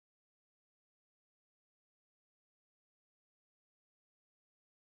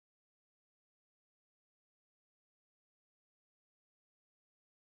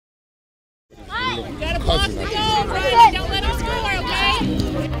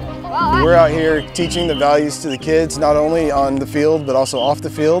We're out here teaching the values to the kids, not only on the field, but also off the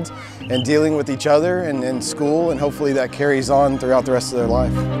field, and dealing with each other and in school, and hopefully that carries on throughout the rest of their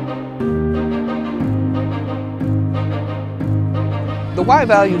life. The Y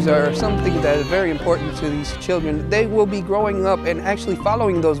values are something that is very important to these children. They will be growing up and actually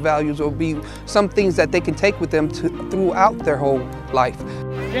following those values will be some things that they can take with them throughout their whole life.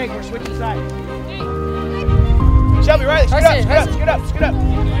 Jake, we're switching sides. Shelby, Riley, scoot up, scoot up, scoot up, scoot up.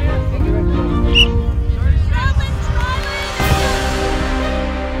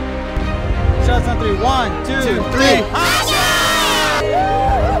 Shots on three. 1, 2, 3.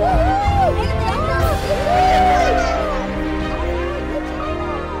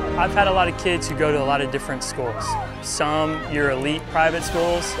 I've had a lot of kids who go to a lot of different schools. Some your elite private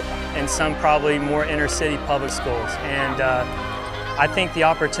schools, and some probably more inner city public schools. And I think the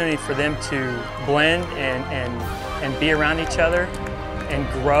opportunity for them to blend and be around each other and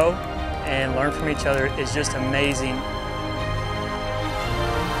grow and learn from each other is just amazing.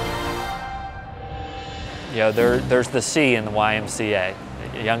 You know, there's the C in the YMCA,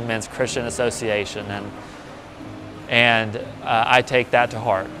 Young Men's Christian Association, and I take that to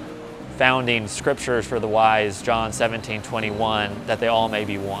heart. Founding scriptures for the Ys, John 17:21, that they all may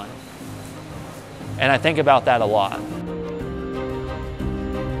be one. And I think about that a lot.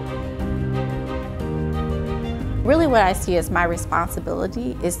 Really what I see as my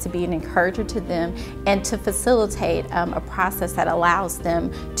responsibility is to be an encourager to them and to facilitate a process that allows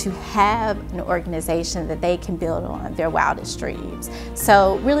them to have an organization that they can build on their wildest dreams.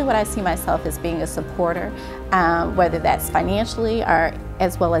 So really what I see myself as being a supporter, whether that's financially or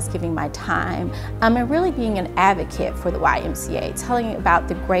as well as giving my time, and really being an advocate for the YMCA, telling about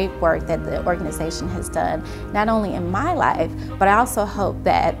the great work that the organization has done, not only in my life, but I also hope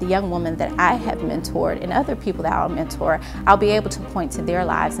that the young women that I have mentored and other people that I'll mentor, I'll be able to point to their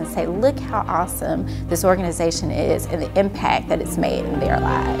lives and say, look how awesome this organization is and the impact that it's made in their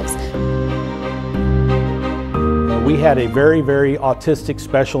lives. We had a very, very autistic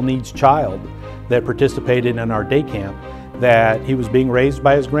special needs child that participated in our day camp, that he was being raised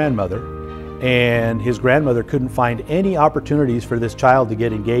by his grandmother, and his grandmother couldn't find any opportunities for this child to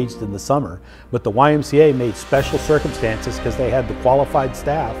get engaged in the summer. But the YMCA made special circumstances because they had the qualified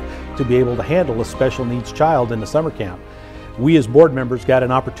staff to be able to handle a special needs child in the summer camp. We as board members got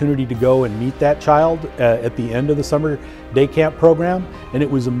an opportunity to go and meet that child at the end of the summer day camp program, and it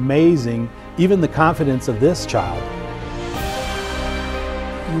was amazing, even the confidence of this child.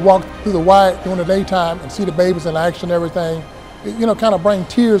 You walk through the Y during the daytime and see the babies in action and everything, it, kind of bring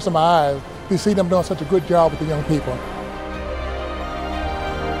tears to my eyes to see them doing such a good job with the young people.